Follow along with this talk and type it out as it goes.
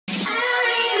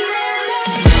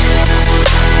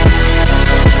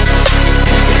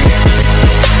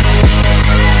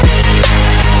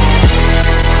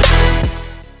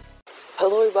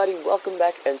welcome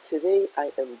back, and today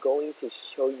I am going to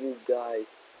show you guys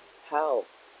how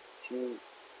to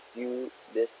do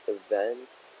this event.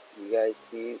 You guys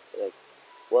see,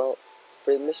 well,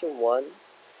 for mission 1,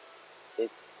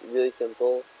 it's really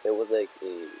simple. It was like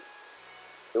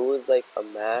a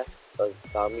mask, a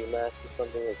zombie mask or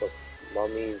something, like a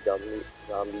mummy zombie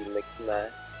mixed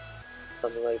mask,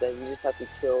 something like that. You just have to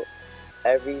kill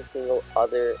every single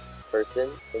other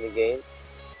person in the game.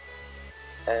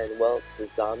 And well, the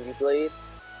zombie blade,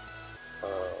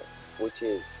 which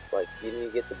is like you need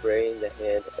to get the brain, the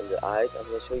hand, and the eyes. I'm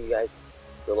gonna show you guys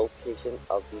the location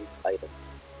of these items.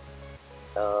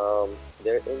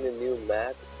 They're in the new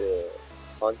map, the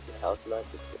haunted house map,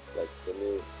 like the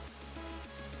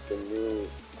new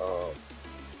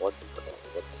what's it called?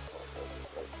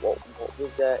 What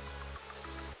was that?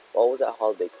 What was that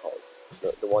holiday called?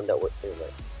 The one that we're in,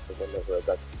 like the one that we're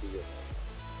about to do.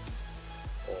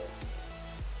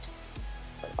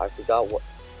 I forgot what.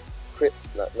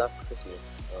 Not Christmas.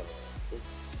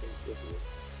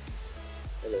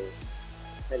 Hello.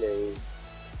 Hello.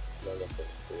 No, I'm not gonna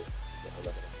do it. No, I'm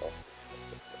not gonna talk.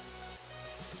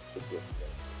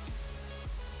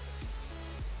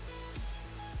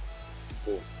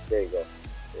 Boom. There you go.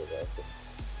 There you go. Okay.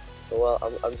 So well,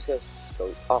 I'm just gonna show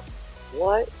you. Oh,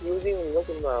 what? He was even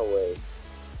looking my way.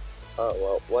 Oh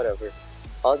well, whatever.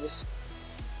 I'll just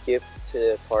skip to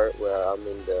the part where I'm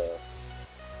in the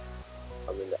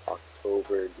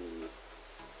October,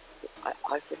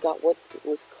 I forgot what it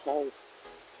was called.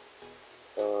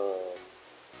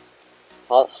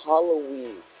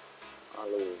 Halloween.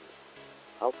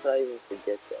 How could I even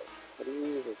forget that? How do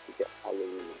you even forget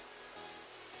Halloween?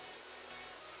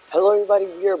 Hello everybody,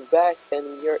 we are back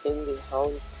and we are in the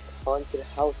haunted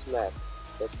house map.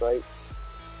 That's right.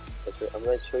 I'm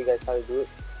gonna show you guys how to do it.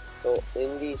 So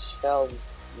in these shelves,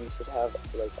 we should have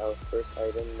like our first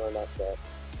item. No, not that.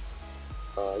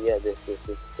 Yeah, this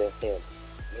the hand.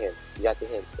 You got the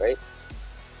hand, right?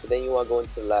 So then you want to go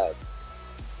into the lab.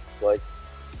 Well, it's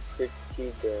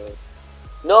pretty good.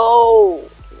 No!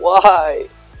 Why?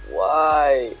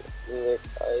 Like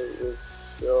I was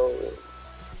showing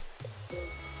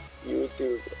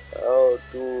YouTube how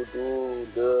to do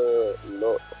the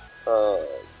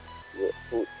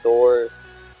Thors.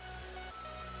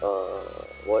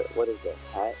 What is that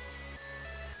hat?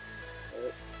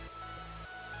 Right.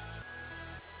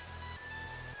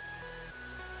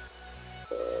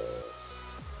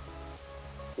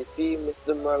 You see,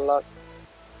 Mr. Murloc,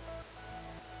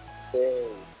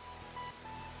 saying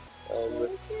I'm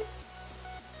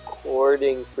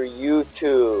recording for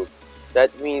YouTube.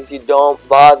 That means you don't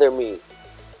bother me.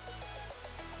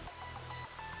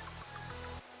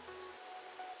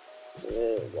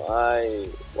 Man,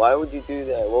 why would you do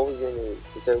that? What was your name?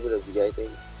 You started with a V, I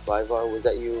think. Vivar, was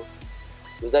that you?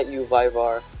 Was that you,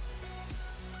 Vivar?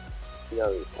 No,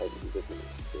 he doesn't.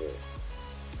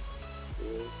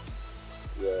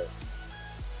 Yes.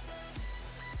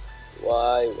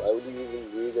 Why would you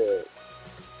even do that?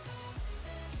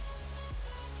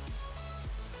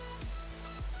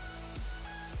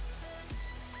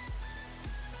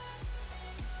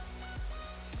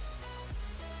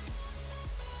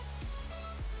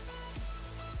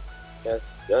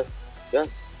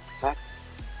 Yes, hack.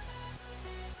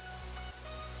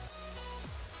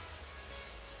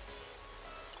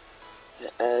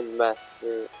 And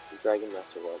Dragon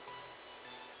Master 1.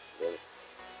 Really?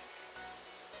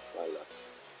 Mala.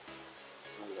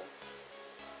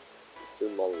 Mr.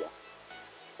 Mala.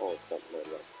 Oh, it's not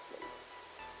Mala.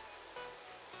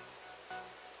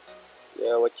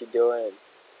 Yeah, what you doing?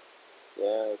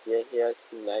 Yeah, he has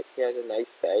a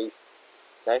nice face.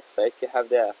 Nice face you have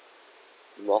there.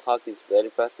 The mohawk is very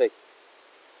perfect.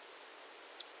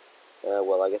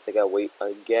 Well, I guess I gotta wait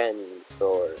again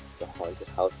for the haunted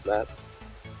house map.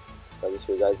 Let me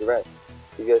show you guys the rest.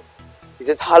 Because he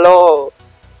says hello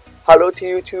to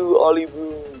you too,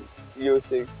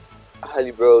 Olibro06,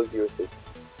 Halibro06.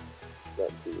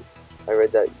 Not dude. I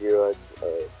read that 0 as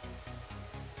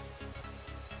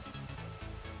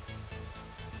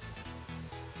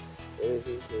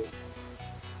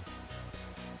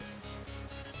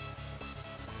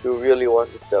You really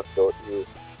want the stuff, don't you?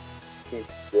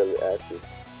 He's still asking.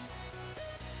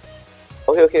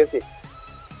 Okay.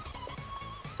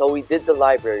 So we did the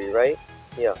library, right?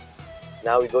 Yeah.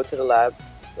 Now we go to the lab,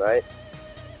 right?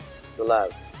 The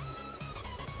lab.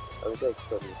 I'm just gonna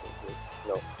show you something.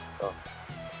 No.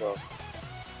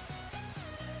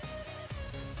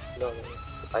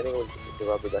 I think it was the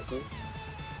rubber ducky.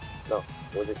 No.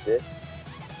 Was it this?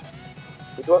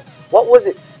 Which one? What was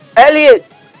it? Elliot!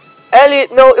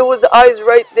 No, it was the eyes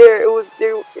right there.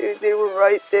 They were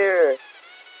right there.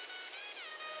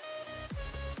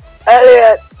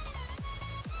 Elliot!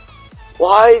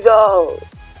 Why though?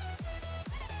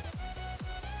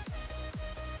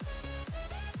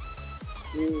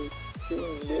 You to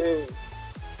live.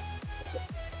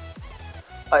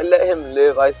 I let him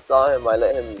live. I saw him. I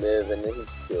let him live, and then he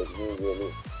killed me.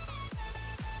 Really.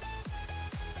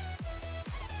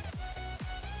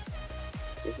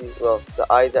 You see, well,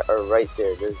 the eyes that are right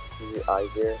there. There's usually eyes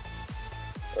there,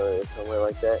 or somewhere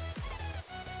like that.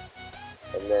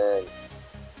 And then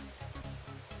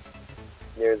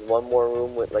there's one more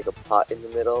room with like a pot in the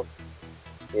middle.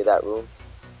 Near that room.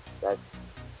 That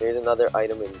there's another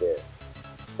item in there.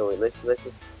 So wait, let's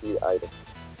just see the item.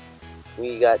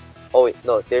 We got. Oh wait,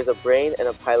 no. There's a brain and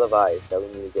a pile of eyes that we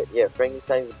need to get. Yeah,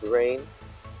 Frankenstein's brain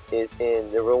is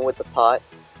in the room with the pot.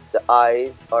 The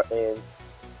eyes are in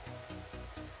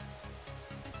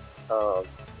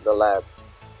the lab.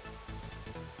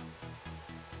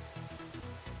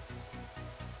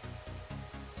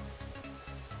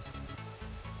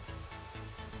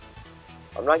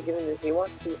 I'm not giving it. He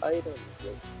wants 2 items.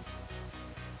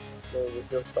 No, we're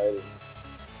still fighting.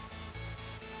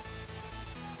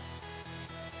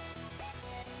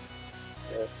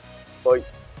 Yeah. Fight,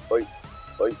 fight,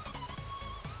 fight.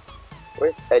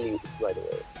 Where's Ellie, by the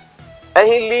way? And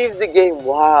he leaves the game.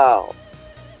 Wow.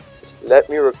 Just let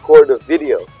me record a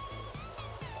video.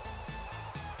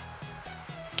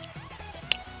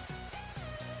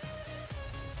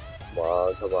 Come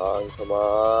on, come on, come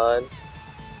on.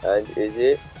 And is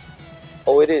it?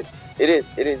 Oh, it is. It is.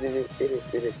 It is. It is. It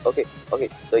is. It is. Okay. Okay.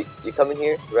 So you come in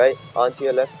here, right? Onto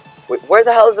your left. Wait, where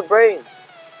the hell is the brain?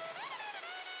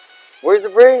 Where's the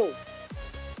brain?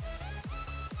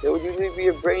 There would usually be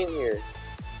a brain here.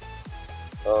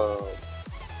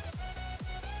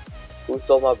 Who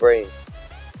stole my brain?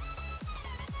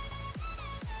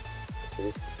 Is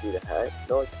this supposed to be the hat?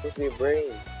 No, it's supposed to be a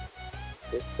brain.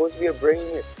 There's supposed to be a brain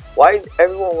here. Why is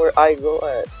everyone where I go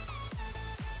at?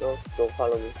 No, don't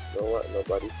follow me. No what?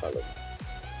 Nobody follow me.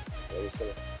 I'm just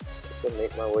gonna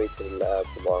make my way to the lab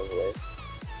the long way.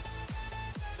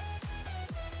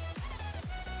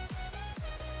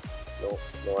 No,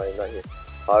 no, I'm not here.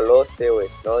 Hello, stay away.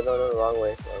 No, no, no, wrong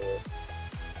way, wrong way.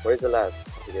 Where's the lab?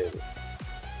 Okay, there it is.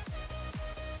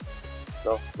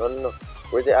 No, no, no, no.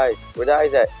 Where's the eyes? Where the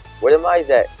eyes at? Where the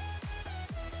eyes at?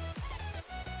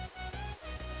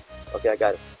 Okay, I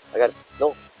got it. I got it.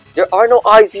 No, there are no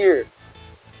eyes here.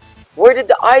 Where did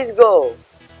the eyes go?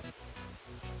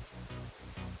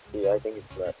 Yeah, I think it's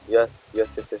that. Yes,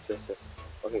 yes, yes, yes, yes, yes.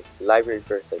 Okay, library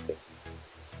first, I think.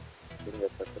 I think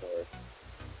that's gonna work.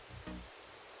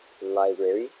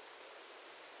 Library.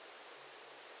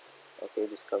 Okay,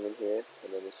 just come in here,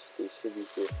 and then they should be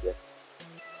here. Yes.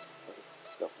 Okay.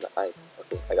 No, the eyes.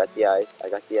 Okay, I got the eyes. I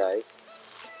got the eyes.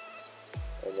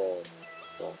 And then,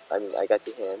 well, I mean, I got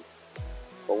the hand.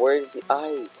 But where's the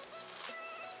eyes?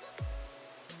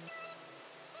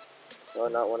 No,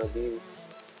 not one of these.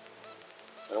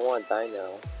 I don't want to die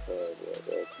now.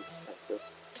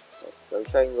 Let me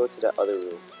try and go to that other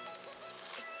room.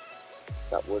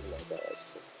 That wasn't like that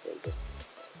actually.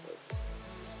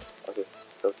 Okay,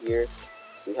 so here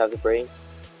we have the brain.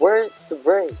 Where's the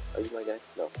brain? Are you my guy?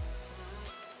 No.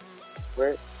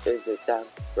 Where is the damn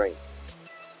brain?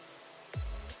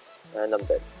 And I'm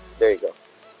dead. There you go.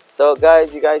 So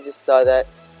guys, you guys just saw that.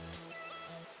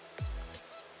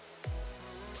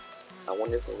 I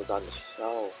wonder if it was on the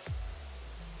show.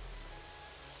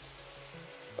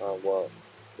 Well,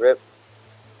 rip.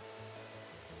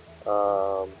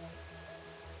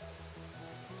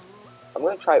 I'm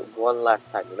gonna try it one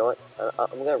last time. You know what?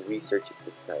 I'm gonna research it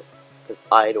this time because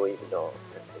I don't even know.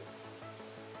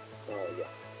 Oh yeah.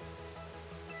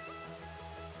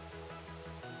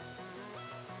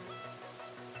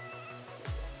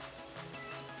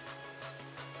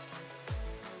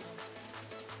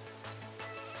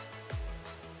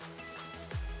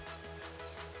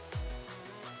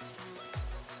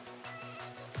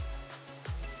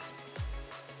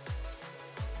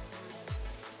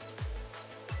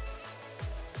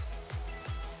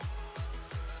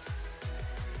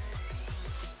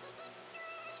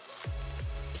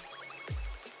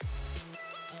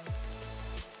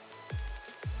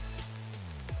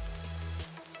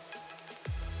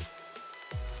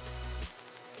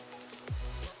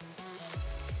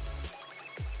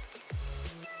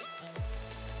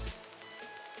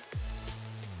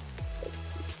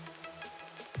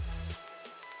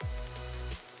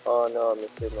 Oh no, I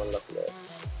missed one luck there.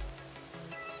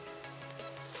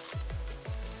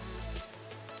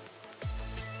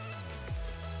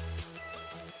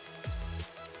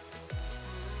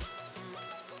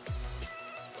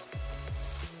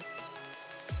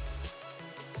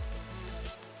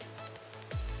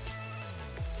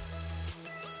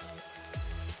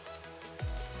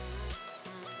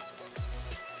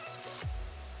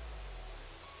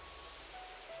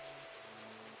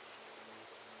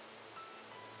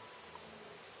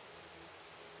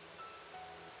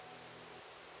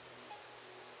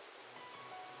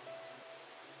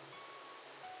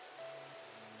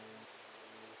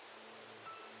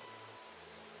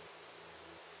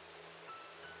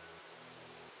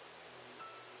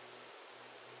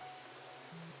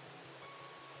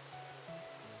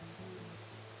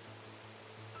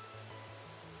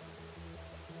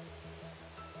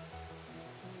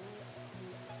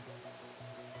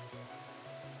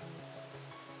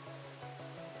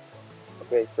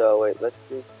 Okay, so wait, let's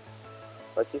see.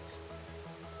 Let's see if,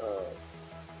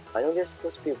 I know there's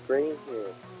supposed to be a brain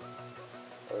here.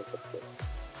 Oh, it's up there.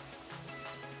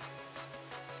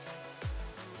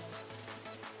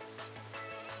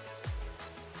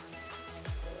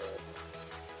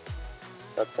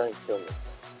 Stop trying to kill me.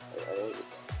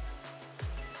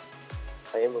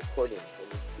 I am recording. Let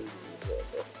me see.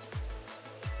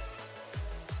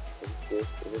 Is it this?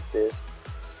 Is it this?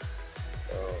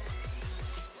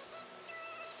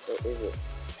 What is it?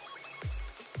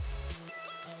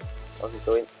 Okay,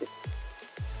 so it's...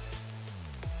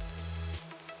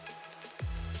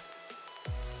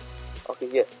 Okay,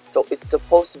 yeah. So it's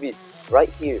supposed to be right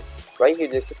here. Right here,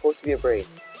 there's supposed to be a brain.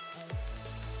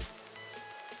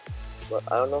 But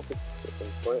I don't know if it's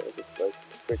important, if it's like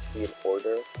for it to be in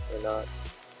order or not.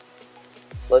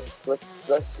 Let's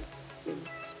just see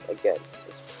again.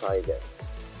 Let's try again.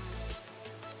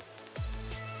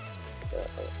 I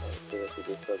think he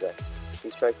did so bad.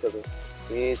 He's trying to kill me.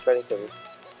 He's trying to kill me.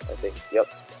 I think. Yep,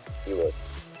 he was,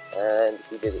 and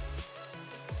he did it.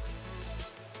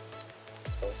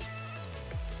 Oh.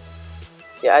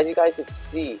 Yeah, as you guys can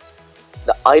see,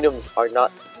 the items are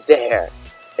not there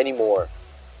anymore.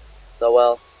 So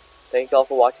well, thank y'all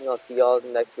for watching. I'll see y'all in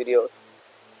the next video.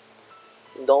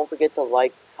 Don't forget to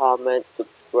like, comment,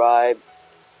 subscribe,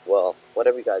 well,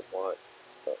 whatever you guys want.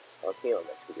 But I'll see you on the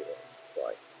next video.